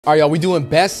All right, y'all, we doing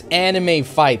best anime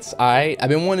fights. All right, I've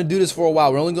been wanting to do this for a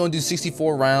while. We're only gonna do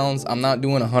 64 rounds. I'm not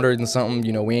doing 100 and something.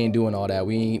 You know, we ain't doing all that.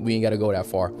 We ain't gotta go that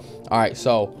far. All right,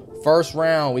 so first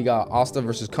round we got Asta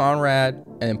versus Conrad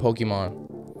and then Pokemon.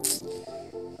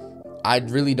 I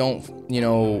really don't, you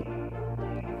know,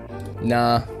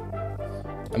 nah.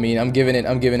 I mean, I'm giving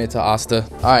it to Asta.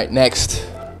 All right, next.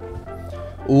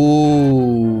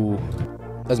 Ooh,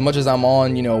 as much as I'm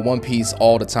on, you know, One Piece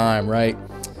all the time, right?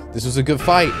 This was a good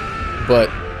fight, but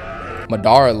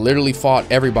Madara literally fought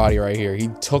everybody right here. He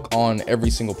took on every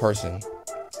single person.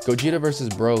 Gogeta versus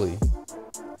Broly.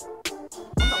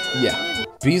 Yeah.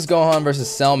 Beast Gohan versus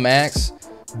Cell Max.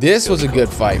 This was a good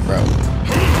fight, bro.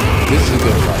 This is a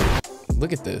good fight.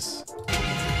 Look at this.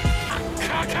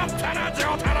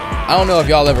 I don't know if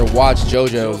y'all ever watched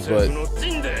JoJo's, but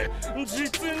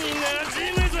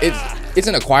it's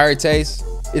an acquired taste.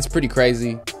 It's pretty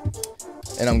crazy,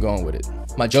 and I'm going with it.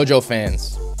 My JoJo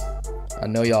fans, I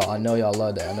know y'all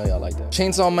love that. I know y'all like that.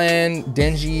 Chainsaw Man,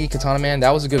 Denji, Katana Man,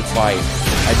 that was a good fight.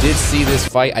 I did see this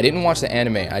fight. I didn't watch the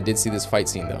anime. I did see this fight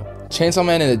scene though. Chainsaw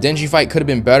Man and the Denji fight could have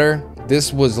been better.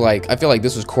 This was like, I feel like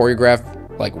this was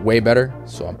choreographed like way better,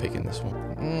 so I'm picking this one.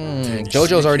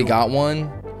 JoJo's already got one,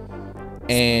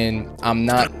 and I'm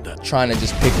not trying to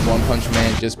just pick One Punch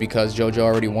Man just because JoJo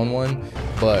already won one,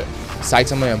 but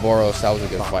Saitama and Boros, that was a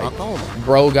good fight.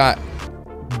 Bro got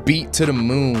beat to the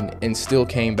moon and still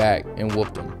came back and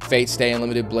whooped him. Fate Stay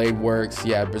Unlimited Blade works.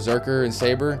 Yeah, Berserker and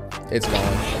Saber, it's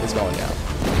going down.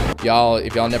 Y'all,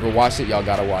 if y'all never watched it, y'all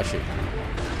gotta watch it.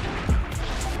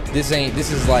 This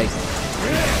is like,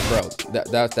 bro,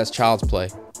 that's child's play.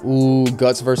 Ooh,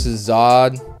 Guts versus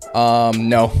Zod.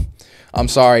 No, I'm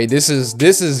sorry. This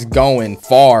is going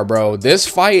far, bro. This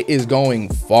fight is going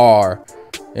far.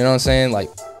 You know what I'm saying? Like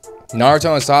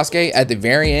Naruto and Sasuke at the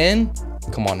very end.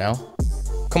 Come on now.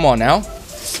 Come on now.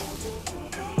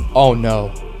 Oh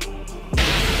no.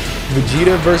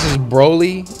 Vegeta versus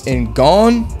Broly and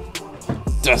Gon.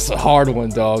 That's a hard one,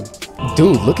 dog.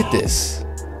 Dude, look at this.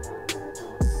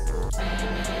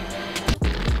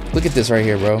 Look at this right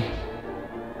here, bro.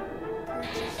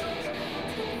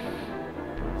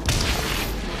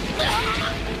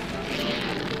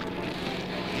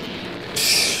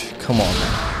 Come on, man.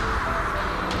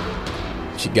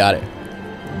 She got it.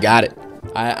 Got it.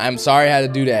 I'm sorry I had to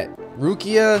do that.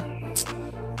 Rukia.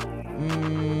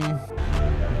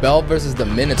 Bell versus the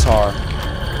Minotaur.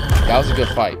 That was a good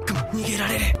fight.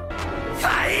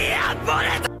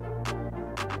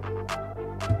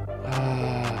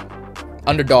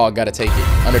 Underdog gotta take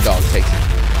it. Underdog takes it.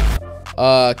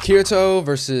 Kirito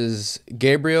versus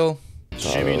Gabriel.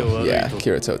 Yeah,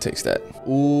 Kirito takes that.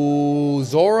 Ooh,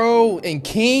 Zoro and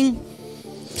King.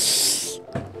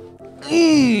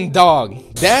 Dog,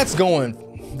 that's going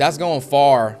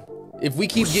far. If we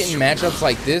keep getting matchups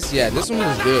like this, yeah, this one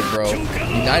was good, bro.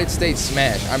 United States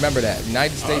Smash. I remember that.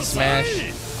 United States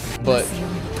Smash. But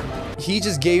he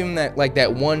just gave him that, like,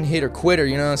 that one hit or quitter,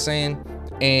 you know what I'm saying?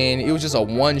 And it was just a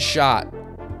one shot.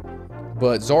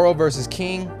 But Zoro versus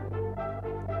King,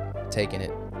 taking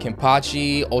it.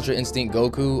 Kenpachi, Ultra Instinct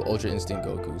Goku. Ultra Instinct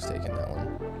Goku's taking that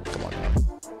one. Come on now.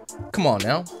 Come on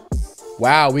now.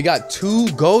 Wow, we got two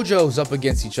Gojos up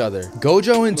against each other.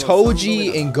 Gojo and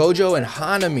Toji and Gojo and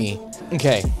Hanami.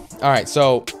 Okay, all right,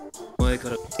 so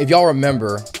if y'all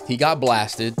remember, he got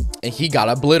blasted and he got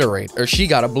obliterated, or she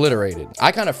got obliterated.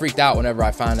 I kind of freaked out whenever I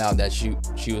found out that she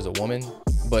was a woman,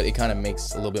 but it kind of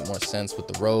makes a little bit more sense with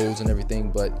the robes and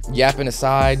everything. But yapping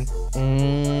aside,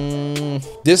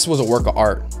 this was a work of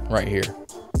art right here.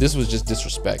 This was just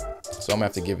disrespect, so I'm gonna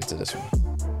have to give it to this one.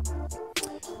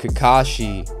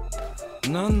 Kakashi.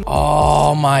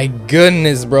 Oh my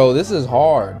goodness, bro, this is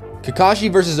hard.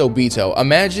 Kakashi versus Obito.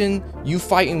 Imagine you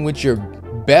fighting with your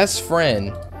best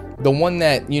friend, the one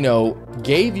that, you know,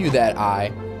 gave you that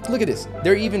eye. Look at this.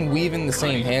 They're even weaving the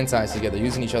same hand signs together,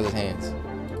 using each other's hands.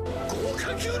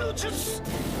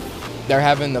 They're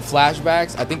having the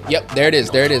flashbacks. I think, yep, there it is.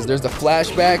 There it is. There's the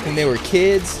flashback when they were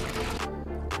kids.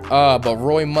 But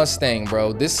Roy Mustang,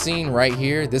 bro, this scene right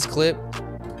here, this clip,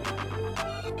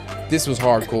 this was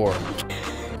hardcore.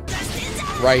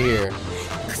 Right here.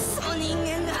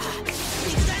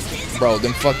 Bro,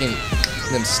 them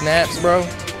snaps, bro.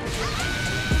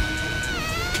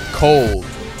 Cold.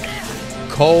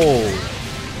 Cold.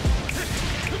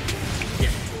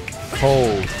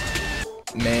 Cold.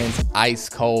 Man's ice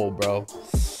cold, bro.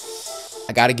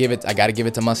 I gotta give it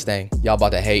to Mustang. Y'all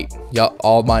about to hate. Y'all,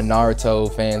 all my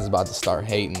Naruto fans about to start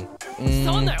hating.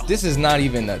 This is not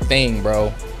even a thing,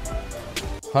 bro.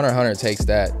 Hunter x Hunter takes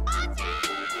that.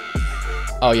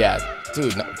 Oh yeah,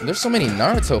 Dude, there's so many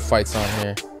Naruto fights on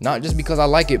here. Not just because I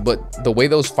like it, but the way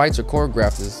those fights are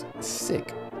choreographed is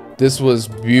sick. This was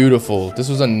beautiful. This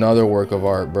was another work of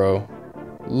art, bro.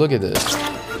 Look at this.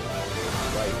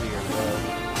 Right here,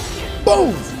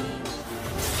 bro. Boom!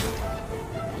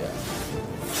 Yeah.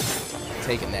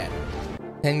 Taking that.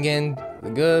 Tengen, the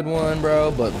good one,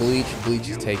 bro, but Bleach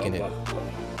is taking it.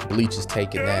 Bleach is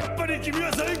taking that.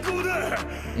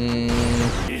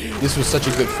 This was such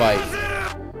a good fight.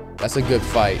 That's a good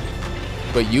fight.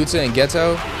 But Yuta and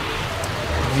Geto,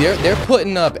 they're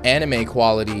putting up anime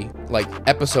quality, like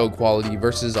episode quality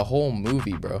versus a whole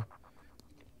movie, bro.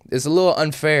 It's a little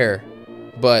unfair,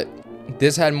 but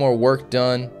this had more work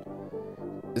done.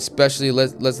 Especially,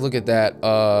 let's look at that.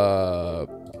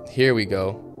 Here we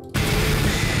go.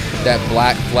 That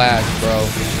black flash, bro.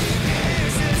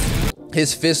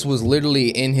 His fist was literally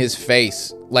in his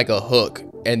face like a hook,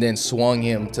 and then swung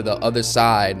him to the other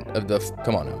side of the.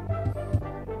 Come on now.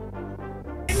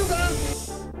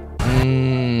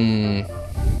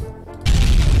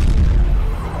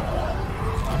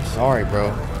 I'm sorry,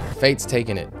 bro. Fate's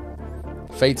taking it.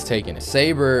 Fate's taking it.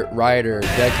 Saber, Rider,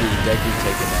 Deku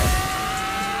taking that.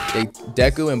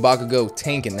 Deku and Bakugo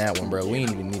tanking that one, bro. We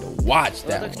ain't even need to watch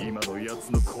that one.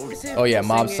 Oh yeah,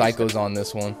 Mob Psycho's on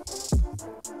this one.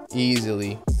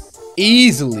 Easily.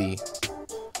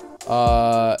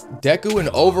 Deku and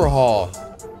Overhaul.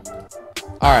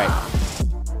 Alright.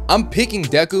 I'm picking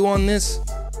Deku on this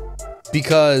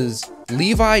because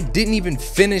Levi didn't even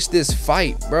finish this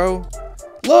fight, bro.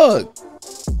 Look.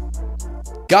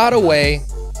 Got away.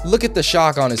 Look at the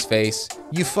shock on his face.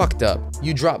 You fucked up.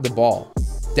 You dropped the ball.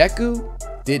 Deku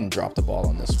didn't drop the ball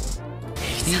on this one.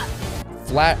 He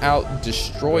flat out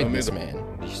destroyed this man.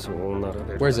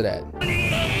 Where's it at?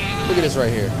 Look at this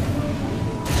right here.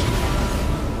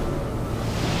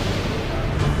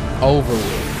 Over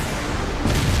with.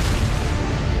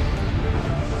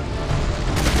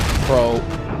 Bro,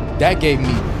 that gave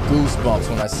me goosebumps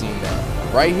when I seen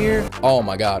that. Right here. Oh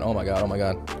my god.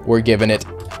 We're giving it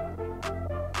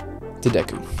to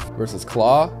Deku. Versus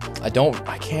Claw. I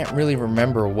can't really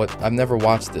remember what. I've never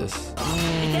watched this.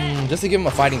 Just to give him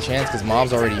a fighting chance, because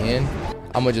Mob's already in.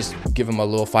 I'm gonna just give him a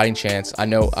little fighting chance. I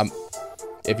know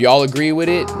if y'all agree with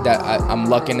it, that I'm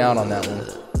lucking out on that one.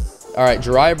 All right,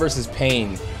 Jiraiya versus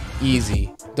Pain.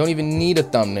 Easy. Don't even need a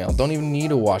thumbnail. Don't even need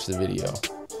to watch the video.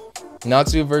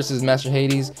 Natsu versus Master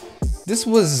Hades. This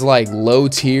was like low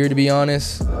tier, to be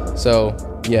honest. So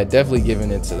yeah, definitely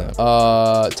giving it to them.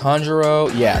 Tanjiro,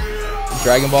 yeah.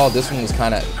 Dragon Ball, this one was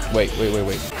kind of, wait.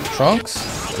 Trunks?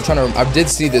 I did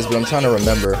see this, but I'm trying to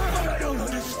remember.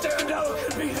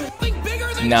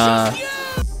 Nah.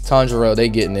 Tanjiro, they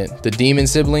getting it. The demon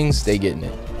siblings, they getting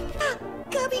it.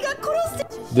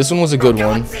 This one was a good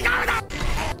one.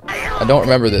 I don't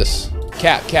remember this.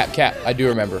 Cap. I do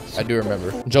remember.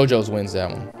 JoJo's wins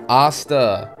that one.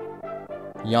 Asta,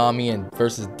 Yami, and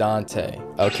versus Dante.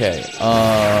 Okay.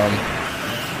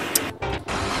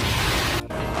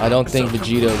 I don't think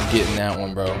Vegeto's getting that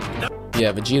one, bro.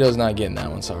 Yeah, Vegeto's not getting that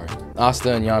one, sorry.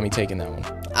 Asta and Yami taking that one.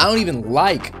 I don't even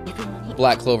like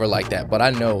Black Clover like that, but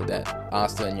I know that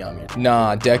Asta and Yami.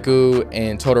 Nah, Deku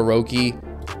and Todoroki,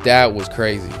 that was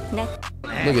crazy. Look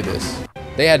at this.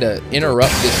 They had to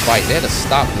interrupt this fight. They had to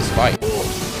stop this fight. Look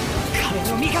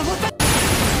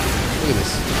at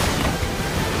this.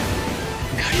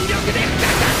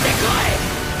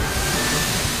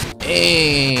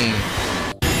 Dang.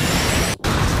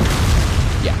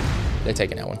 Yeah, they're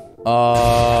taking that one.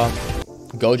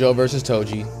 Gojo versus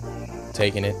Toji,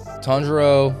 taking it.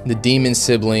 Tanjiro, the demon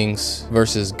siblings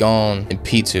versus Gon and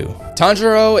Pitou.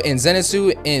 Tanjiro and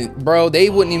Zenitsu, and bro, they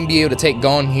wouldn't even be able to take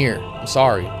Gon here. I'm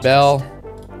sorry. Bell,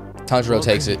 Tanjiro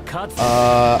takes it.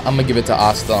 I'm gonna give it to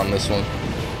Asta on this one.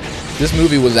 This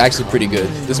movie was actually pretty good.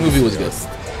 This movie was good.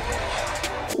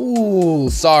 Ooh,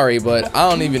 sorry, but I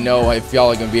don't even know if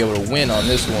y'all are gonna be able to win on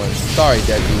this one. Sorry,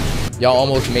 Deku. Y'all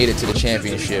almost made it to the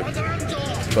championship,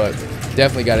 but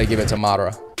definitely gotta give it to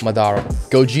Madara.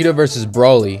 Gogeta versus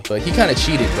Broly, but he kind of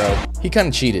cheated, bro. He kind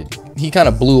of cheated. He kind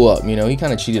of blew up, you know. He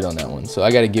kind of cheated on that one, so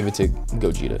I gotta give it to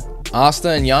Gogeta. Asta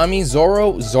and Yami,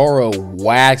 Zoro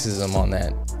waxes him on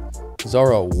that.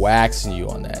 Zoro waxing you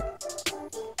on that.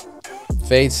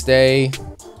 Fate Stay,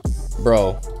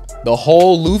 bro. The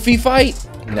whole Luffy fight?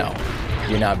 No,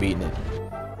 you're not beating it.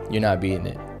 You're not beating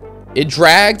it. It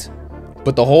dragged,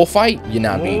 but the whole fight, you're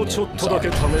not beating it. I'm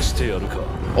sorry.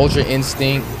 Ultra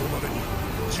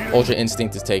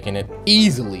Instinct is taking it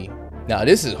easily. Now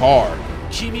this is hard.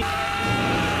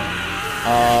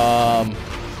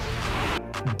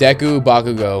 Deku,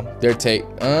 Bakugo, they're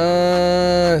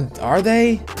are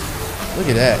they? Look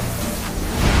at that.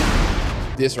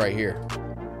 this right here.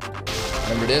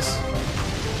 Remember this?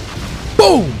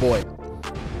 Boom, boy.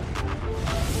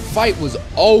 Fight was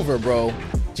over, bro.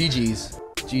 GG's.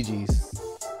 GG's.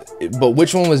 But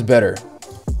which one was better?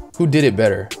 Who did it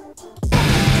better?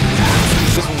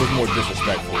 This one was more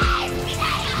disrespectful.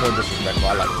 More disrespectful.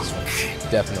 I like this one.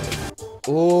 Definitely.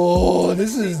 Oh,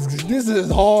 this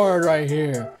is hard right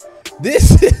here.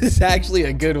 This is actually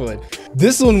a good one.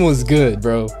 This one was good,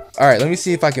 bro. All right, let me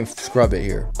see if I can scrub it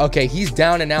here. Okay, he's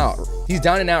down and out. He's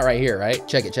down and out right here, right?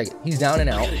 Check it, check it. He's down and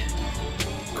out.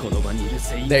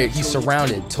 There, he's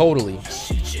surrounded totally.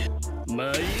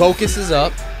 Focus is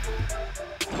up.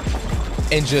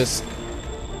 And just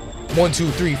 1, 2,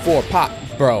 3, 4, pop,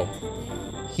 bro.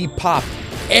 He popped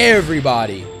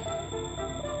everybody.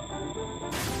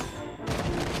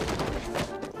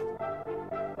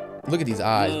 Look at these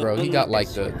eyes, bro. He got like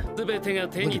the, look at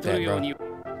that, bro.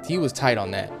 He was tight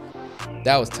on that.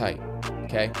 That was tight,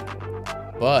 okay?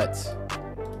 But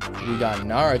we got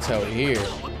Naruto here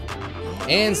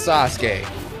and Sasuke.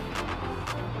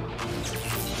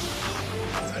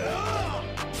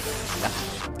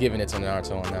 Giving it to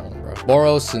Naruto on that one, bro.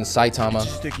 Boros and Saitama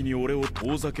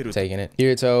taking it.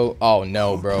 Kirito, oh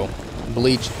no, bro.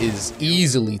 Bleach is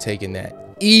easily taking that.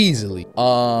 Easily.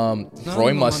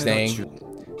 Roy Mustang.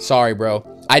 Sorry, bro.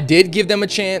 I did give them a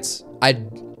chance. I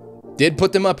did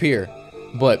put them up here.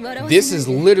 But this is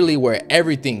literally where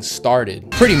everything started.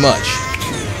 Pretty much.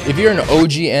 If you're an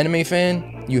OG anime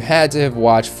fan, you had to have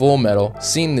watched Full Metal,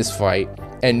 seen this fight,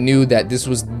 and knew that this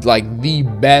was like the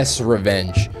best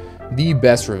revenge. The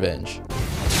best revenge.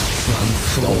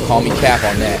 Don't call me cap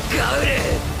on that.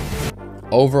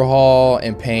 Overhaul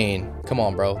and Pain. Come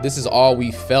on, bro. This is all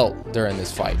we felt during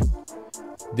this fight.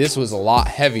 This was a lot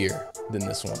heavier than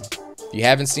this one. If you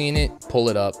haven't seen it, pull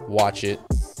it up, watch it.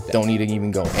 Don't need to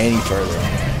even go any further.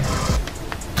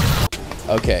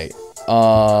 Okay.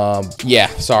 Yeah,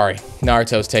 sorry.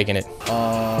 Naruto's taking it.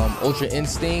 Ultra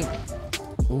Instinct.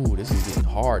 Ooh, this is getting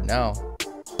hard now.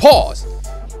 Pause.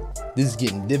 This is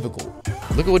getting difficult.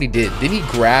 Look at what he did. Didn't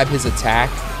he grab his attack?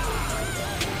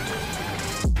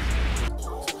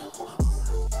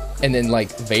 And then like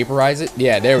vaporize it?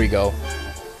 Yeah, there we go.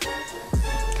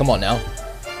 Come on now.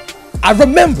 I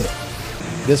remember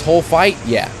this whole fight.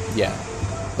 Yeah.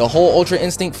 The whole Ultra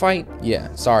Instinct fight.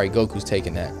 Yeah. Sorry, Goku's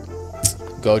taking that.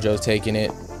 Gojo's taking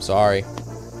it. Sorry.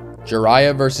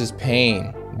 Jiraiya versus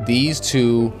Pain. These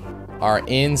two are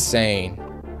insane.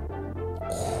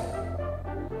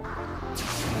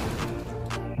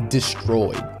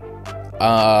 Destroyed.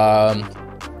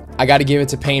 I got to give it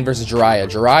to Pain versus Jiraiya.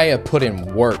 Jiraiya put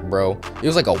in work, bro. It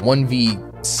was like a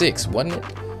 1v6, wasn't it?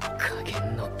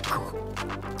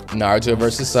 Naruto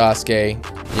versus Sasuke.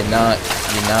 You're not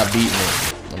beating it.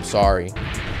 I'm sorry.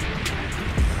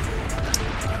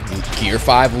 Gear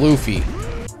 5 Luffy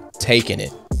taking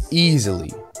it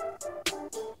easily.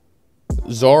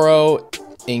 Zoro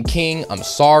and King. I'm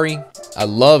sorry. I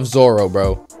love Zoro,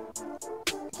 bro.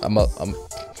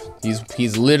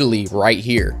 He's literally right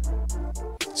here.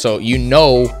 So you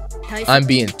know I'm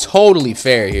being totally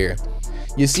fair here.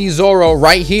 You see Zoro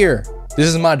right here. This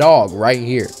is my dog right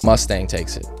here. Mustang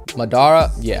takes it.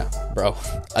 Madara, yeah, bro.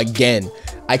 Again,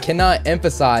 I cannot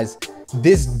emphasize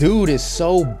this dude is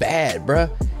so bad, bro.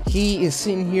 He is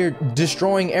sitting here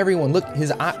destroying everyone. Look,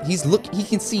 his eye, he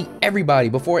can see everybody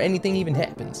before anything even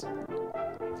happens.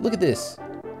 Look at this.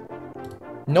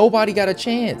 Nobody got a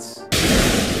chance.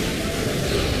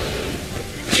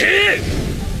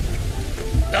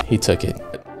 He took it.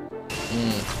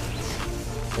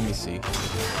 Let me see.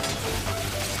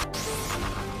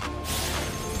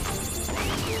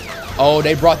 Oh,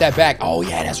 they brought that back. Oh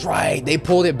yeah, that's right. They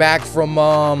pulled it back from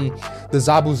the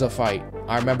Zabuza fight.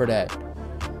 I remember that.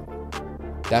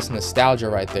 That's nostalgia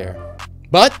right there.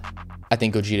 But I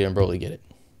think Gogeta and Broly get it.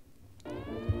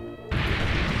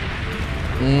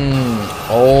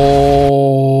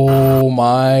 Oh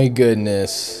my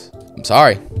goodness. I'm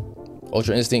sorry.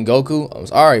 Ultra Instinct Goku. I'm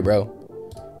sorry, bro.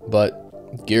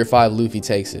 But Gear 5 Luffy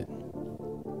takes it.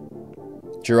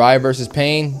 Jiraiya versus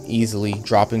Pain. Easily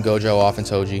dropping Gojo off and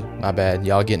Toji. My bad.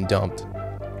 Y'all getting dumped.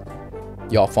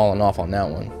 Y'all falling off on that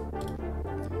one.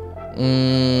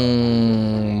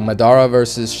 Madara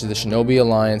versus the Shinobi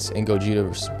Alliance and Gogeta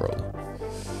versus Broly.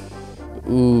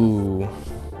 Ooh.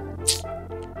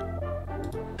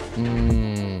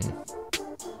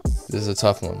 This is a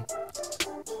tough one.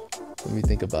 Let me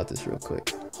think about this real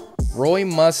quick. Roy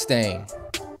Mustang.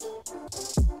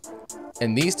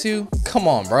 And these two? Come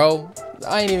on, bro.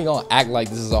 I ain't even gonna act like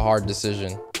this is a hard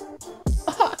decision.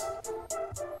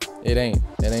 It ain't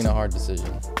a hard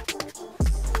decision.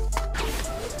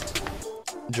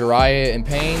 Jiraiya and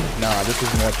Pain? Nah, this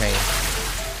was more Pain.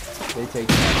 They take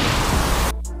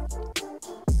that.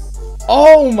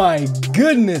 Oh my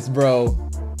goodness, bro.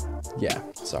 Yeah,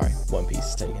 sorry. One Piece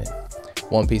is taking it.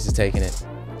 One Piece is taking it.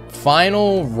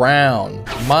 Final round.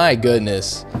 My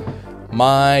goodness.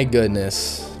 My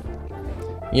goodness.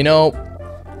 You know,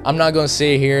 I'm not gonna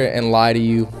sit here and lie to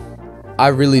you. I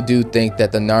really do think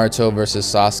that the Naruto versus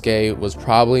Sasuke was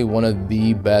probably one of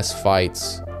the best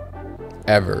fights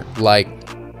ever. Like,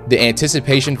 the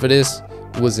anticipation for this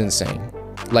was insane.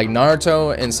 Like,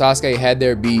 Naruto and Sasuke had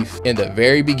their beef in the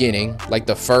very beginning, like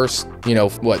the first, you know,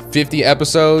 what, 50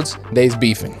 episodes, they's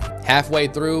beefing. Halfway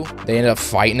through, they end up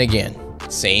fighting again.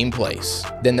 Same place.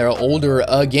 Then they're older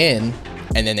again,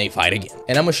 and then they fight again.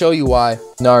 And I'm gonna show you why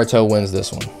Naruto wins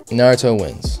this one. Naruto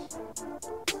wins.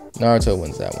 Naruto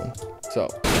wins that one. So.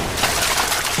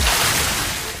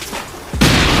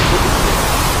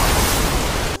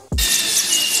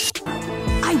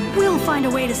 I will find a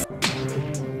way to.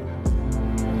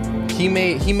 He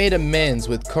made amends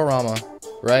with Kurama,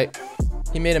 right?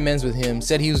 He made amends with him,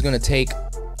 said he was gonna take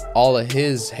all of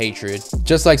his hatred,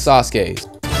 just like Sasuke's.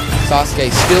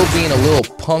 Sasuke still being a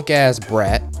little punk ass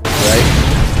brat, right?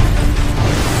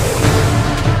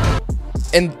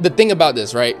 And the thing about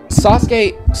this, right?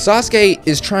 Sasuke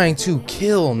is trying to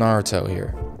kill Naruto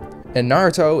here. And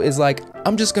Naruto is like,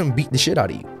 I'm just gonna beat the shit out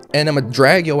of you. And I'm gonna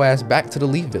drag your ass back to the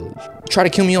Leaf Village. Try to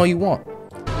kill me all you want.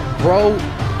 Bro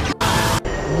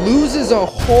loses a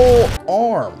whole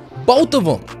arm. Both of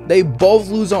them. They both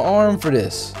lose an arm for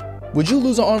this. Would you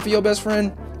lose an arm for your best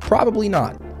friend? Probably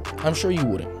not. I'm sure you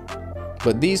wouldn't.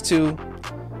 But these two,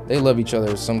 they love each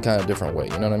other some kind of different way.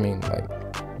 You know what I mean? Like,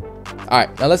 all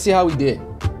right, now let's see how we did.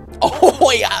 Oh,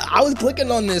 wait, I was clicking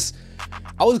on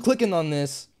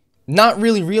this. Not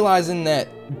really realizing that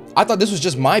I thought this was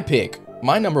just my pick,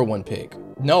 my number one pick.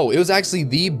 No, it was actually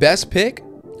the best pick.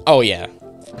 Oh, yeah.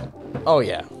 Oh,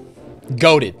 yeah.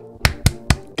 Goated.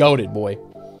 Goated, boy.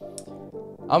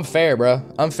 I'm fair, bro.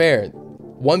 I'm fair.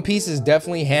 One Piece is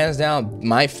definitely hands down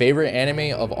my favorite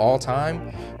anime of all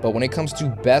time. But when it comes to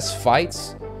best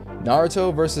fights,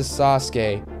 Naruto versus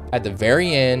Sasuke at the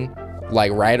very end,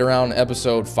 like right around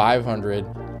episode 500,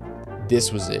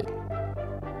 this was it.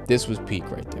 This was peak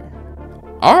right there.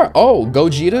 All right. Oh,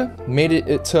 Gogeta made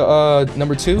it to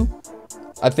number 2.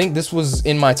 I think this was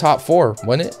in my top 4,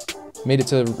 wasn't it? Made it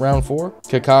to round 4.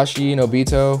 Kakashi,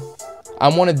 Nobito. I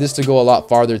wanted this to go a lot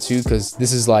farther too, because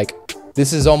this is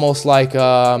almost like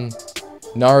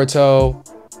Naruto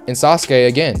and Sasuke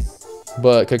again,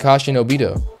 but Kakashi and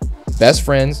Nobito, best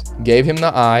friends, gave him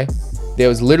the eye. They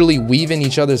was literally weaving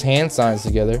each other's hand signs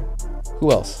together.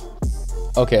 Who else?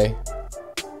 Okay.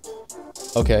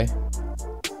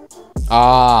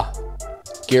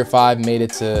 Gear 5 made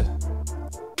it to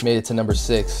number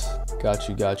 6. Got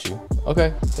you.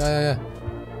 Okay. Yeah.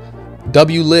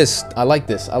 W list. I like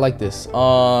this.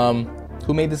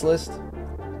 Who made this list?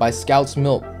 By Scout's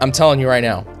Milk. I'm telling you right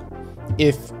now,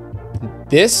 if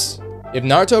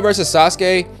Naruto versus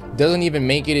Sasuke doesn't even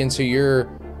make it into your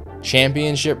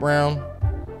championship round,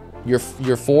 your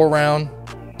 4 round,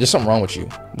 there's something wrong with you.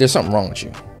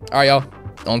 All right, y'all.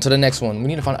 On to the next one. I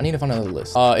need to find another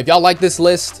list. If y'all like this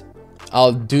list,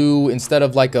 I'll do, instead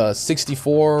of like a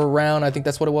 64 round, I think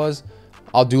that's what it was,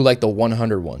 I'll do like the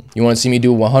 100 one. You want to see me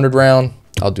do a 100 round?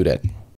 I'll do that.